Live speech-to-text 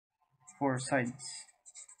4 sides.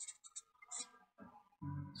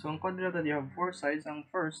 So, ang quadrilateral, you have 4 sides. Ang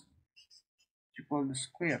first, you call the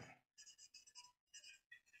square.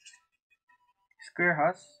 Square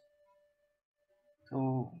has,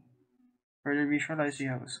 so, further visualize,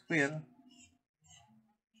 you have a square.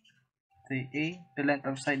 The length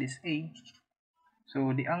of side is A.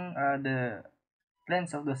 So, the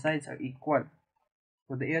lengths of the sides are equal.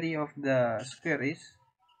 So, the area of the square is,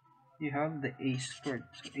 you have the A squared.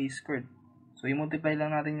 So, A squared. So, i-multiply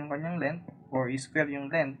lang natin yung kanyang length, or i-square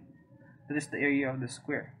yung length. That is the area of the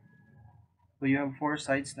square. So, you have 4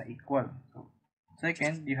 sides na equal. So,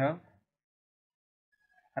 second, you have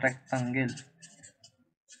a rectangle.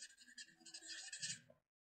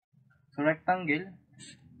 So, rectangle,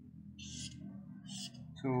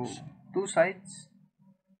 so 2 sides,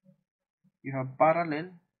 you have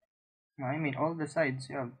parallel. I mean, all the sides,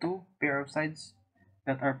 you have 2 pair of sides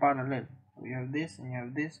that are parallel. So, you have this and you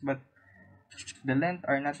have this, but the length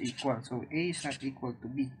are not equal. So, A is not equal to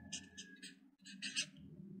B.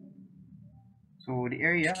 So, the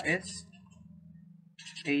area is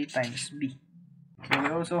A times B. So, we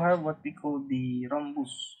also have what we call the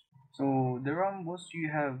rhombus. So, the rhombus,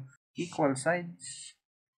 you have equal sides,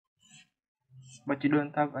 but you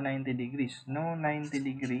don't have a 90 degrees. No 90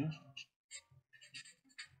 degree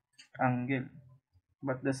angle,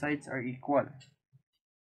 but the sides are equal.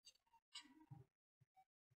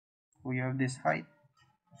 So, you have this height,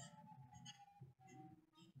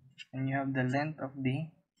 and you have the length of the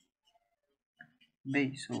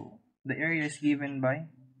base. So, the area is given by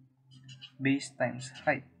base times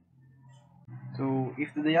height. So, if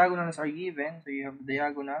the diagonals are given, so you have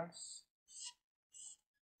diagonals.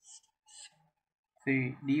 So,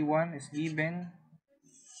 D1 is given,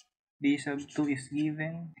 D sub 2 is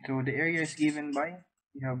given. So, the area is given by,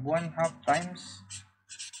 you have 1/2 times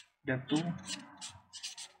the 2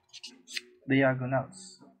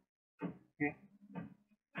 diagonals. Okay.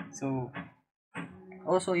 So,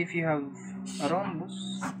 also if you have a rhombus,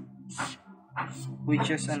 which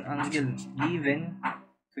is an angle given,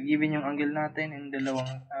 so given yung angle natin and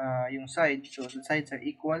dalawang yung side, so the sides are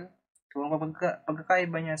equal. So, ang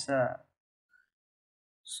pagkakaiba niya sa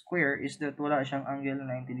square is that wala siyang angle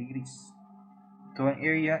 90 degrees. So, ang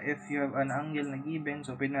area, if you have an angle na given,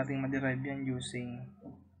 so pwede natin ma-derive yan using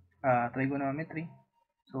trigonometry.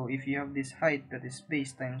 So, if you have this height, that is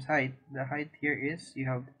base times height, the height here is, you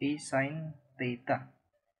have A sine theta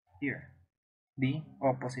here, the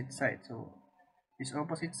opposite side. So, this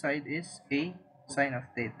opposite side is A sine of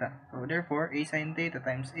theta. So, therefore, A sine theta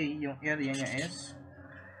times A, yung area niya is,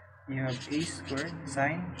 you have A squared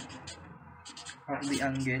sine of the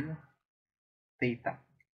angle theta.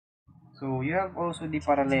 So, you have also the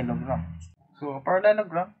parallelogram. So, a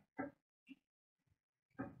parallelogram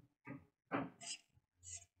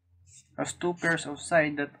has 2 pairs of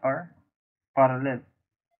sides that are parallel.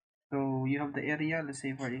 So, you have the area, let's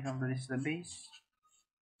say for example, this is the base,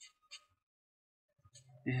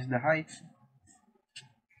 this is the height.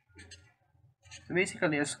 So,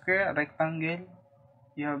 basically, a square, a rectangle,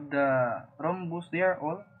 you have the rhombus, they are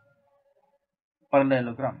all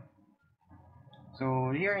parallelogram.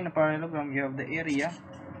 So, here in a parallelogram, you have the area,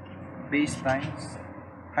 base times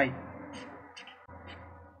height.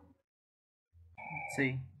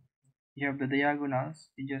 Say, you have the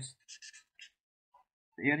diagonals, the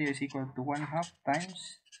area is equal to 1/2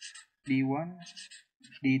 times D1,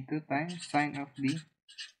 D2 times sine of the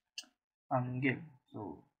angle.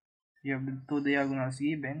 So, you have the 2 diagonals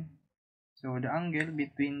given. So, the angle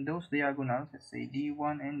between those diagonals, let's say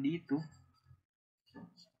D1 and D2.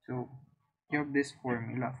 So, you have this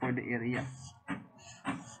formula for the area.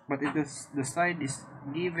 But if the side is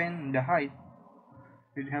given the height,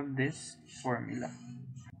 you have this formula.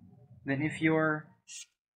 Then, if your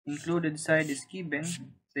included side is given,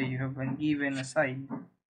 say you have been given a side,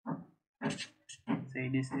 say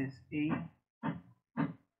this is A,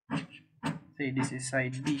 say this is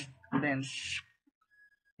side B, then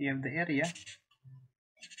you have the area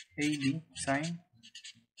AB sine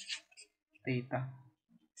theta.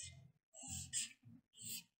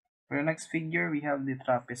 For the next figure, we have the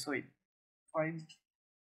trapezoid. 5,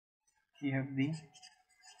 you have the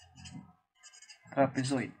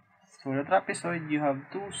trapezoid. So, the trapezoid, you have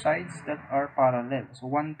 2 sides that are parallel. So,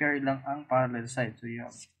 1 pair lang ang parallel side. So, you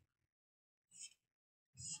have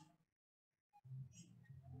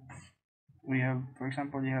for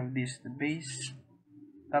example, you have this, the base,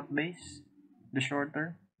 top base, the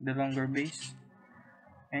shorter, the longer base,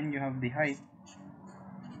 and you have the height.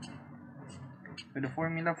 So, the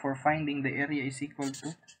formula for finding the area is equal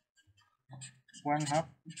to 1/2.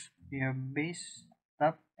 You have base,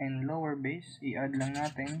 top, and lower base. I-add lang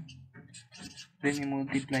natin. then you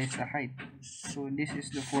multiply sa height. So this is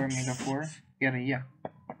the formula for area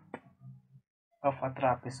of a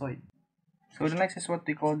trapezoid. So the next is what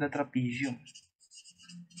we call the trapezium.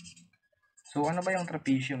 So ano ba yung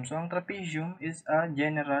trapezium? So ang trapezium is a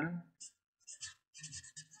general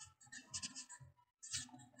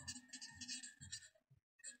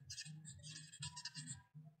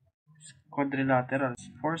quadrilateral.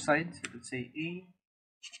 Four sides, let's say A,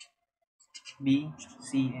 B,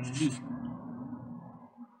 C, and D.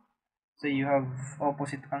 So you have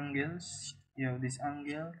opposite angles. You have these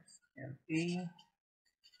angles. You have A,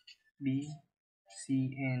 B,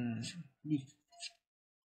 C, and D.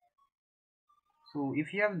 So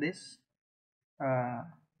if you have this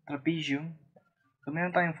trapezium, so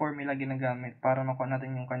meron tayong formula ginagamit para makuha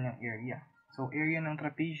natin yung kanyang area. So area ng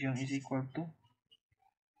trapezium is equal to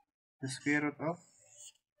the square root of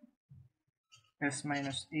S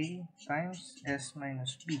minus A times S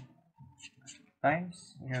minus B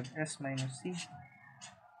times, you have S minus C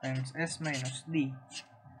times S minus D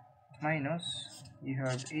minus, you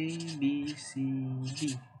have A, B, C,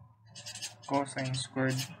 D cosine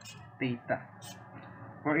squared theta.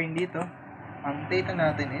 Wherein dito, ang theta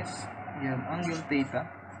natin is, you have angle theta,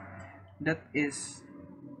 that is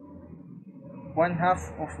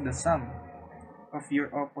 1/2 of the sum of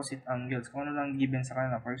your opposite angles. Kung ano lang given sa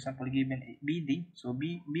kanila. For example, given BD, so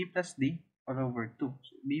B plus D all over 2.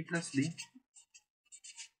 So B plus D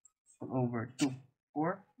all over 2.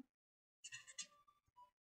 Or,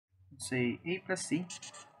 let's say A plus C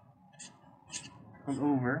all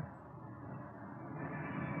over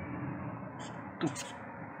 2.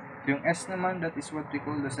 So yung S naman, that is what we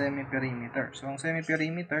call the semi-perimeter. So ang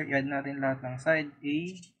semi-perimeter, i-add natin lahat ng side A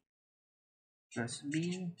plus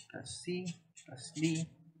B plus C plus D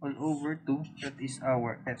all over 2. That is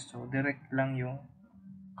our S. So direct lang yung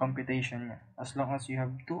computation niya. As long as you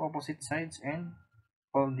have two opposite sides and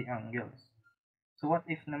all the angles. So what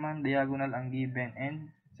if naman diagonal ang given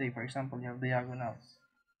and say for example you have diagonals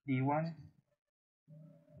D1,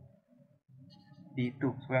 D2.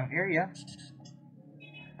 So ang area,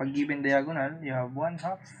 pag given diagonal, you have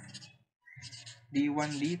 1/2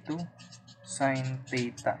 D1, D2 sine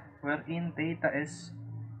theta, wherein theta is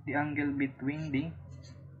the angle between the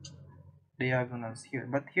diagonals here.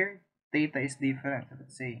 But here, theta is different.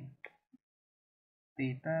 Let's say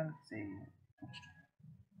theta, let's say.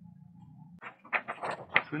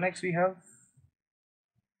 So next we have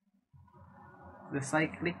the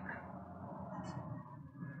cyclic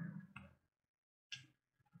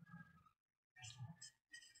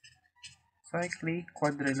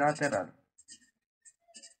quadrilateral.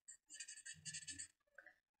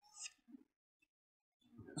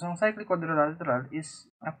 So ang cyclic quadrilateral is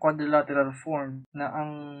a quadrilateral form na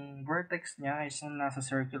ang vertex niya is nasa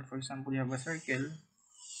circle. For example, you have a circle.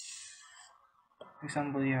 For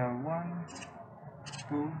example, you have 1,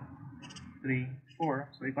 2, 3,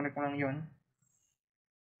 4. So i-connect mo lang yun.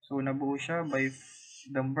 So nabuo siya by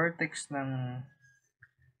the vertex ng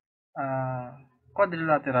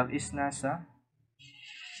quadrilateral is nasa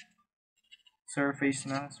surface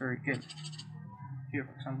ng circle. Here,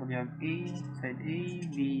 for example, you have A, side A,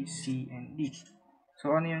 B, C, and D.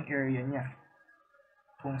 So, ano yung area niya?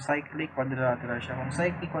 Kung cyclic quadrilateral siya. Kung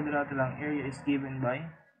cyclic quadrilateral, ang area is given by,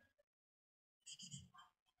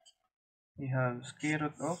 we have square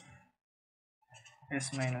root of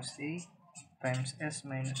S minus A times S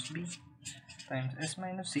minus B times S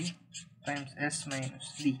minus C times S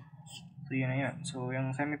minus D. So, yun na yun. So,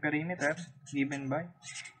 yung semi-perimeter given by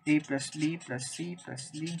A plus B plus C plus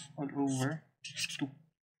D all over 2.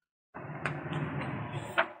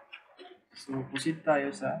 So, proceed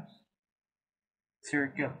tayo sa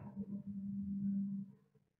circle.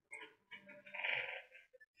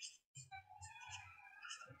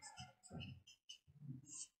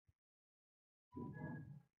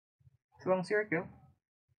 So, ang circle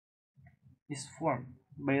is formed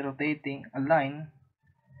by rotating a line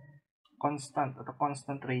constant at a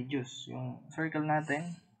constant radius. Yung circle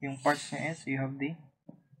natin, yung parts niya is, you have the,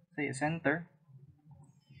 say, center.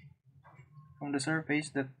 From the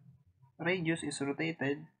surface, that radius is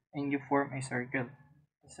rotated and you form a circle.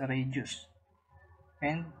 It's a radius.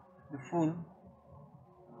 And the full,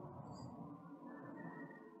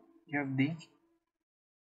 you have the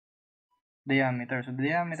diameter. So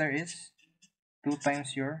the diameter is 2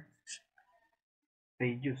 times your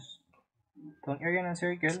radius. So ang area ng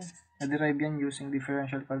circle, na-derive yan using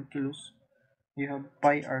differential calculus. You have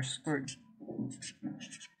pi r squared.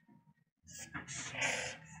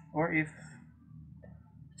 Or if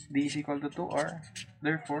d is equal to 2r,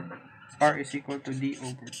 therefore r is equal to d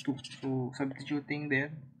over 2. So substituting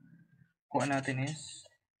there, kuha natin is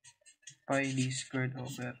pi d squared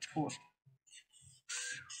over 4.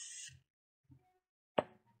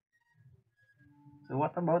 So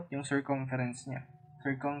what about yung circumference niya?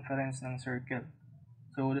 Circumference ng circle.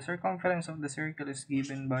 So the circumference of the circle is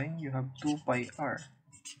given by, you have 2 pi r,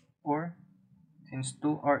 or since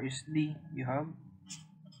 2r is d, you have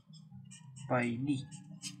pi d.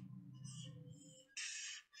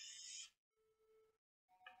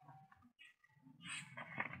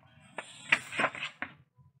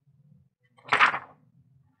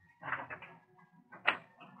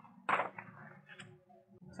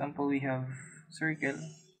 Example, we have circle.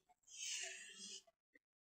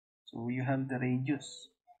 So you have the radius.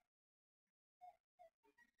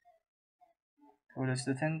 So that's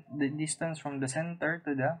the distance from the center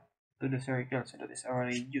to the circle. So that is our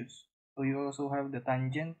radius. So you also have the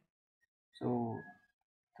tangent. So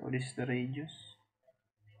this is the radius.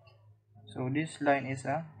 So this line is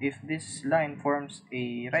if this line forms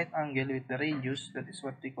a right angle with the radius, that is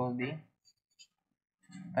what we call the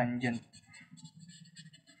tangent.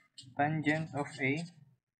 Tangent of a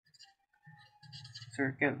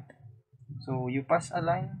circle. So you pass a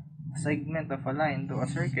line, segment of a line to a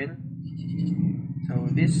circle. So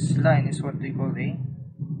this line is what we call a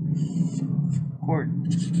chord.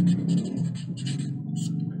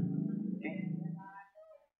 Okay.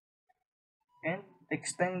 And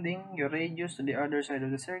extending your radius to the other side of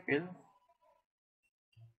the circle,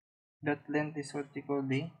 that length is what we call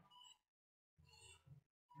the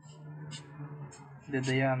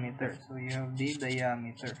diameter. So you have the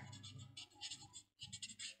diameter.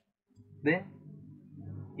 Then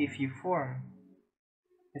if you form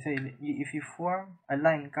a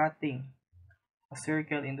line cutting a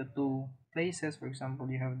circle into two places, for example,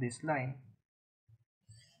 you have this line.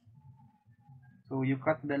 So you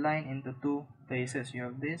cut the line into two places. You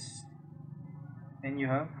have this, and you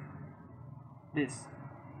have this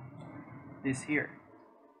here,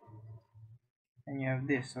 and you have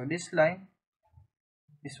this. So this line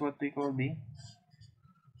is what we call the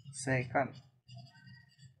secant.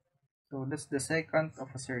 So that's the secant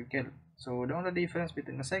of a circle. So the only difference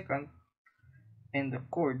between the secant and the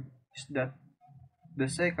chord is that the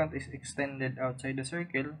secant is extended outside the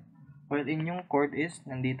circle, while in yung chord is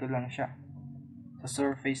nandito lang siya sa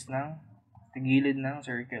surface ng gilid ng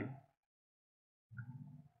circle.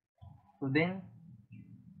 So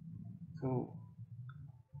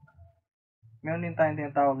meron din tayong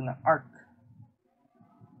tinatawag na arc.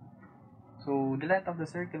 So the length of the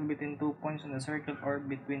circle between 2 points on the circle or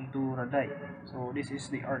between 2 radii. So this is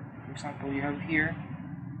the arc. For example, you have here,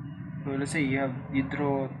 so let's say you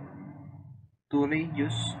draw 2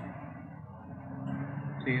 radius.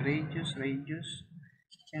 So radius,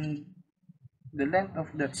 and the length of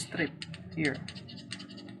that strip here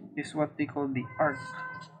is what we call the arc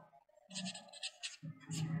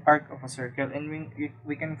of a circle, and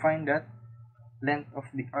we can find that length of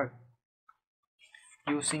the arc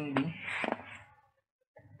using the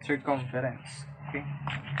circumference. Okay,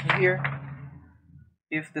 here,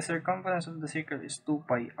 if the circumference of the circle is 2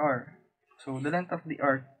 pi r, so the length of the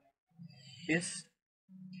arc is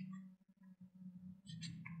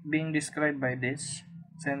being described by this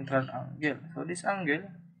central angle. So this angle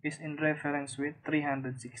is in reference with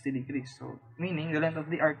 360 degrees. So meaning the length of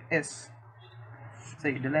the arc is,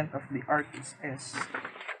 say the length of the arc is S.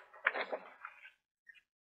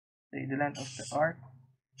 Say the length of the arc,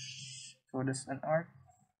 so that's an arc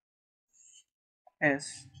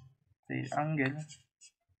S. Say the angle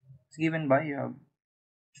is given by, you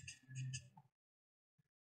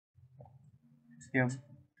have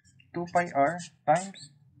 2 pi r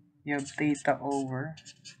times, you have theta over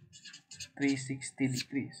 360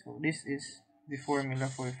 degrees. So this is the formula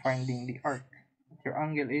for finding the arc. Your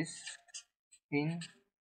angle is in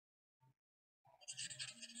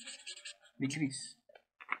degrees.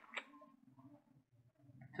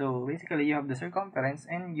 So basically you have the circumference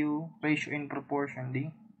and you ratio in proportion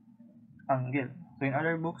the angle. So in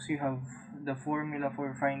other books you have the formula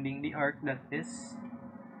for finding the arc, that is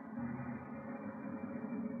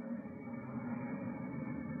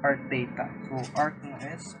r theta. So arc mo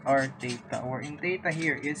is r theta, or in theta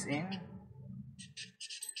here is in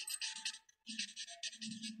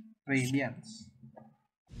radians.